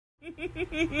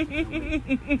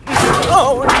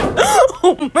Oh,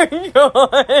 oh my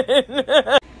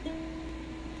god.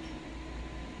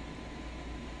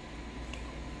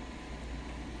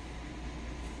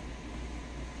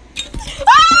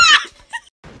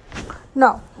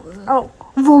 No, no,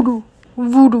 voodoo,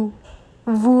 voodoo,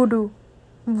 voodoo,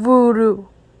 voodoo,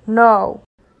 no.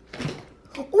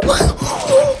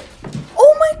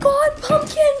 Oh my god,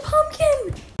 pumpkin,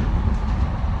 pumpkin.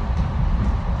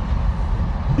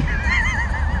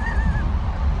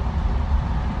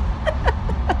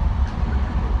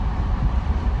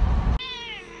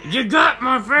 You got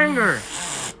my finger!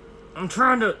 I'm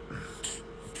trying to...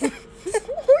 Are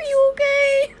you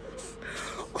okay?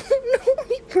 Oh no,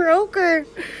 he broke her.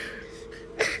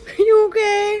 Are you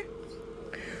okay?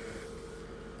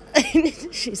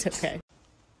 She's okay.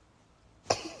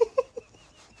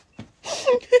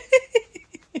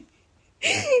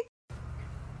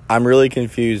 I'm really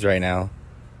confused right now.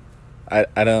 I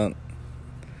don't...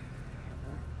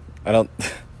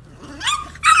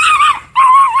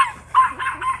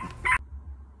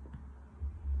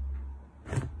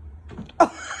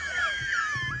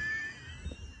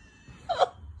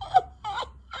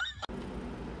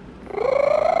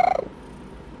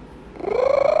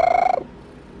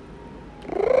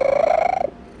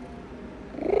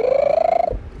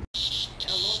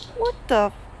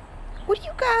 What do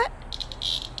you got?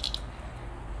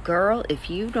 Girl, if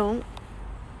you don't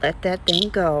let that thing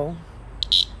go.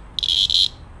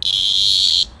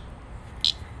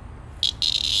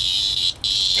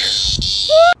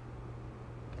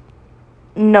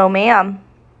 No, ma'am.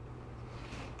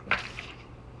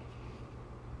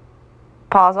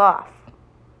 Paws off.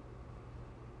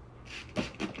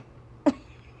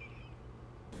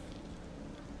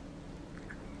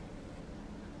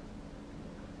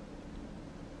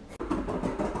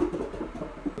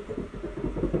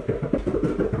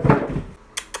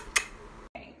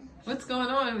 What's going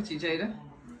on with you, Jada?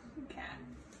 Cat.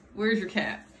 Where's your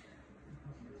cat?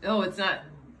 Oh, it's not.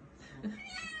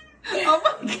 Oh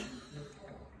my god.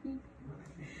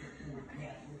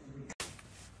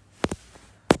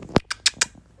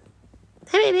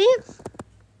 Hey, baby.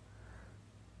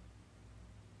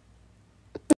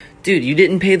 Dude, you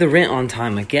didn't pay the rent on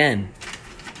time again.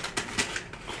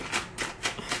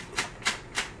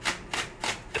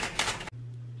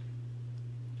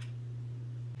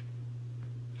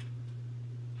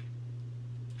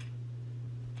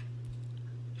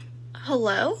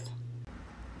 Hello?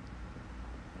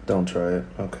 Don't try it.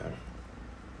 Okay.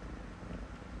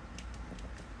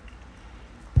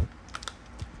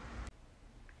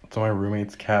 So my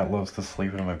roommate's cat loves to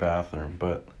sleep in my bathroom,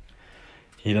 but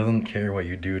he doesn't care what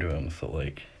you do to him, so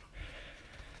like...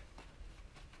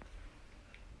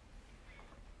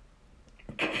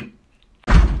 Did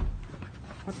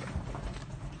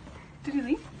he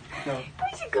leave? No.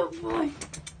 He's a good boy.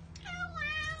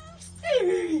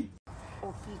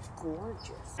 Oh, he's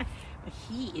gorgeous.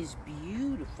 He is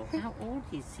beautiful. How old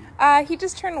is he? He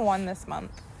just turned 1 this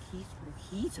month.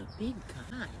 He's a big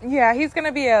guy. Yeah, he's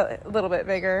gonna be a little bit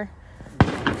bigger.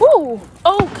 Woo!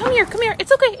 Oh, come here, come here.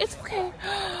 It's okay, it's okay.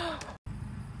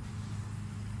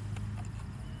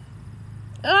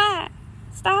 Ah!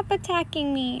 Stop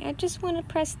attacking me. I just want to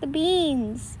press the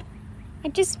beans. I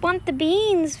just want the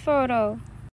beans photo.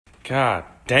 God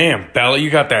damn, Bella, you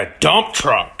got that dump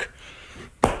truck.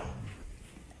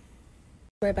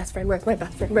 My best friend, where's my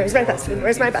best friend? Where's my best friend?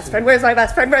 Where's my best friend? Where's my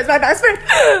best friend? Where's my best friend?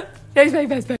 There's my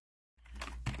best friend.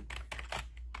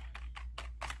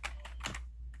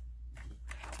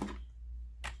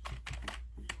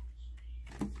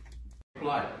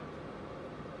 What?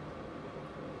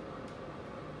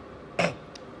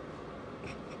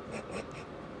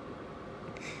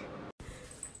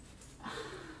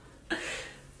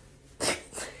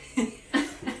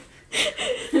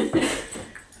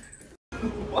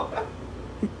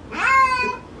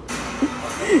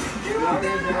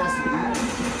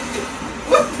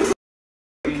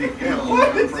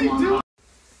 What did he do?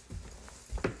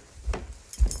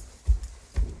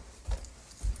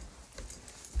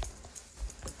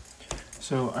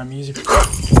 So I'm using...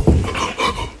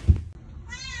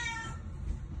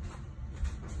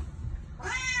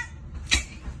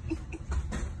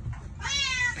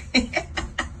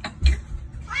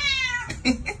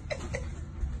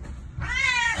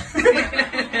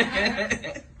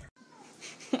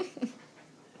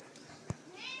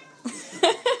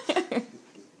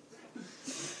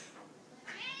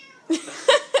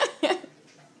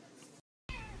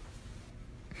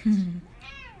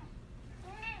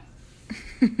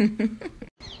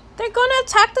 They're gonna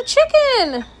attack the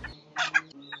chicken!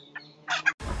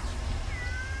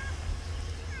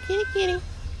 Kitty, kitty.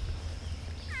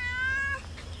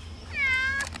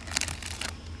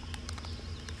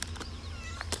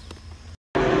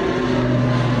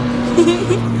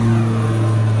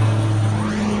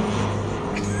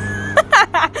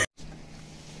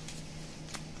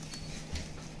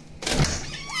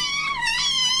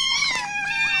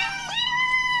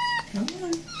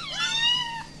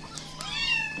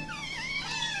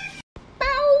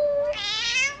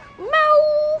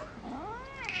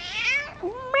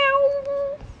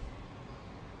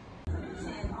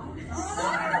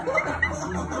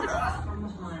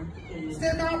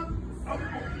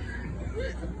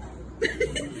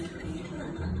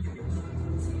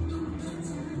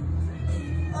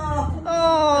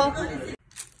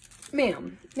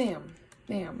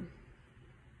 Ma'am.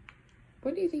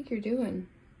 What do you think you're doing?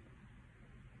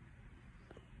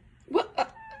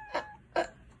 What?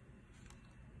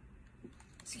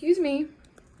 Excuse me.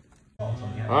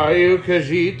 Are you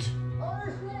Khajiit?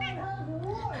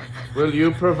 Will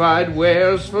you provide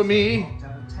wares for me?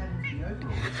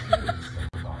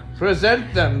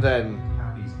 Present them then.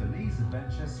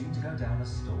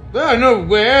 There are no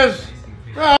wares.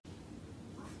 Let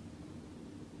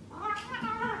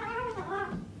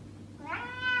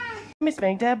me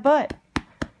spank that butt.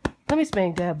 Let me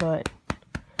spank that butt.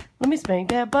 Let me spank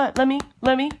that butt. Let me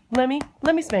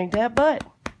spank that butt.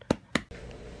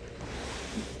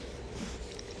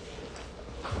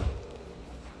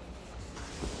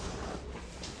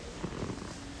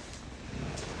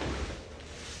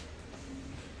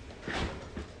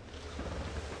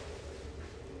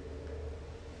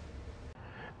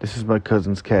 This is my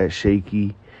cousin's cat,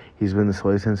 Shaky. He's been this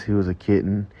way since he was a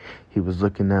kitten. He was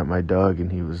looking at my dog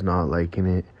and he was not liking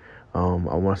it. I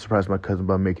want to surprise my cousin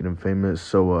by making him famous,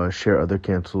 so share other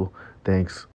cancel.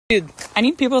 Thanks. Dude, I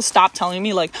need people to stop telling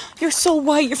me, like, you're so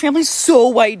white, your family's so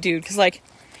white, dude. Because, like,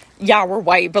 yeah, we're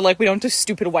white, but, like, we don't do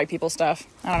stupid white people stuff.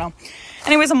 I don't know.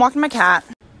 Anyways, I'm walking my cat.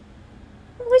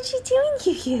 What you doing,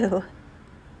 Yu-Yu?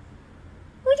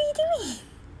 What are you doing?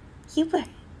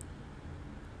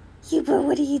 Huber,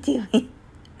 what are you doing?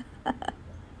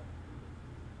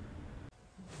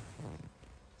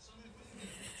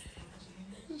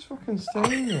 He's fucking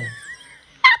staying there.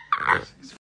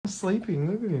 He's sleeping.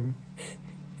 Look at him.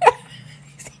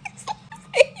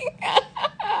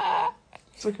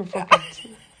 It's like a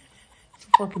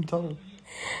fucking tunnel.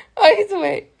 Oh, he's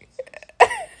awake.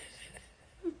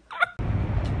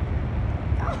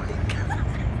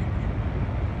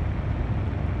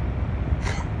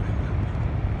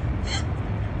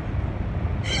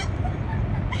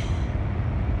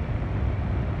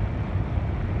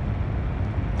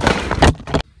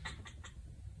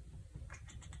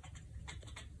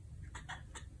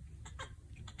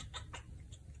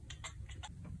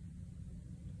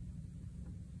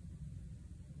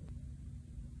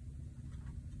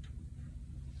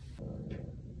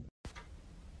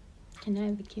 Can I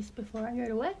have a kiss before I go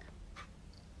to work?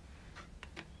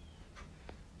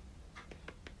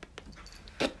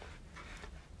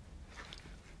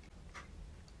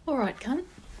 Alright, cunt.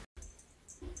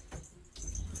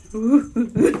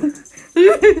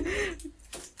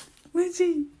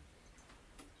 Mochi.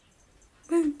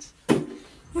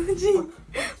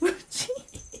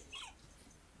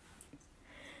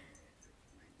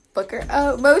 Fuck her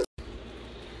up, Mochi.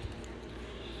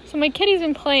 So my kitty's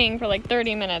been playing for like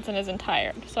 30 minutes and isn't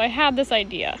tired. So I had this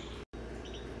idea.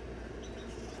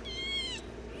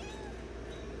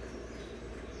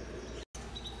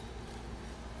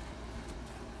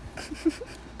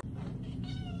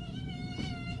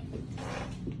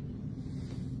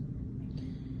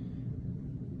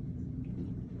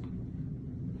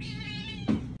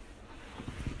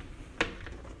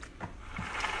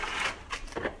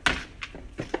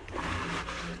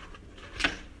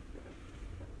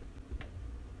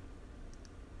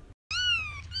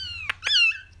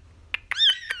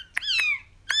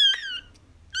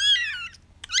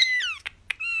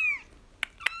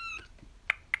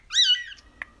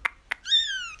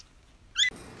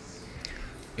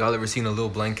 Y'all ever seen a little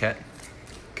blind cat?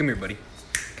 Come here, buddy.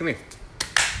 Come here.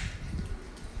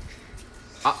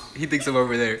 Ah, he thinks I'm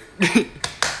over there.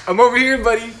 I'm over here,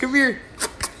 buddy. Come here.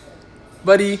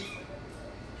 Buddy.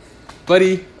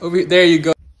 Buddy, over here. There you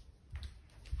go.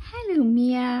 Hello,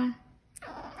 Mia.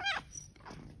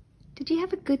 Did you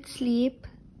have a good sleep?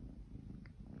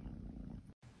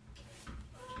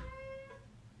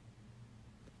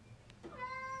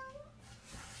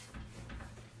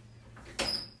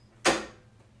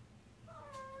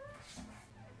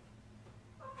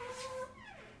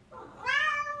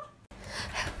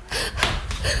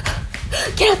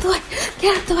 Get out the way!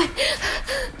 Get out the way!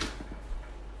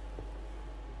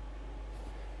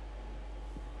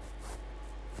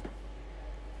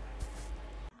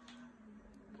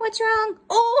 What's wrong?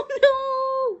 Oh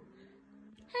no!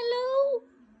 Hello?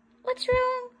 What's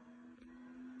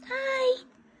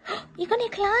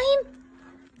wanna climb?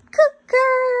 Good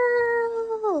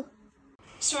girl.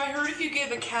 So I heard if you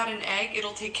give a cat an egg,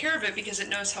 it'll take care of it because it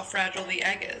knows how fragile the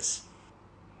egg is.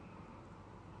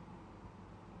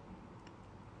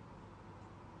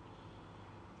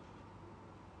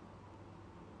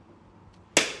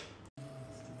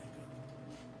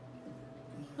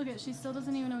 Look at, she still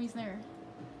doesn't even know he's there.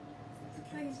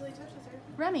 I usually touches her.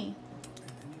 Remy.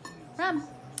 Rem.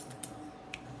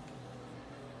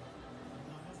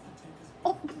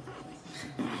 Oh.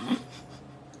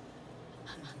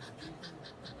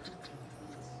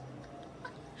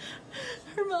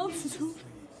 Her mouth's so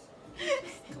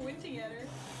Squinting at her.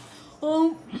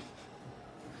 Oh.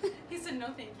 He said no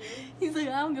thank you. He's like,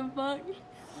 I don't give a fuck.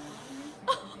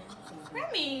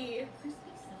 Remy!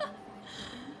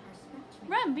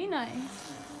 Rem, be nice.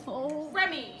 Oh.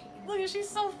 Remy! Look at, she's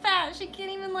so fat. She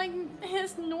can't even like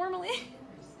hiss normally.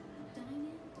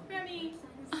 Remy!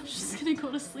 I'm just gonna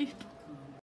go to sleep.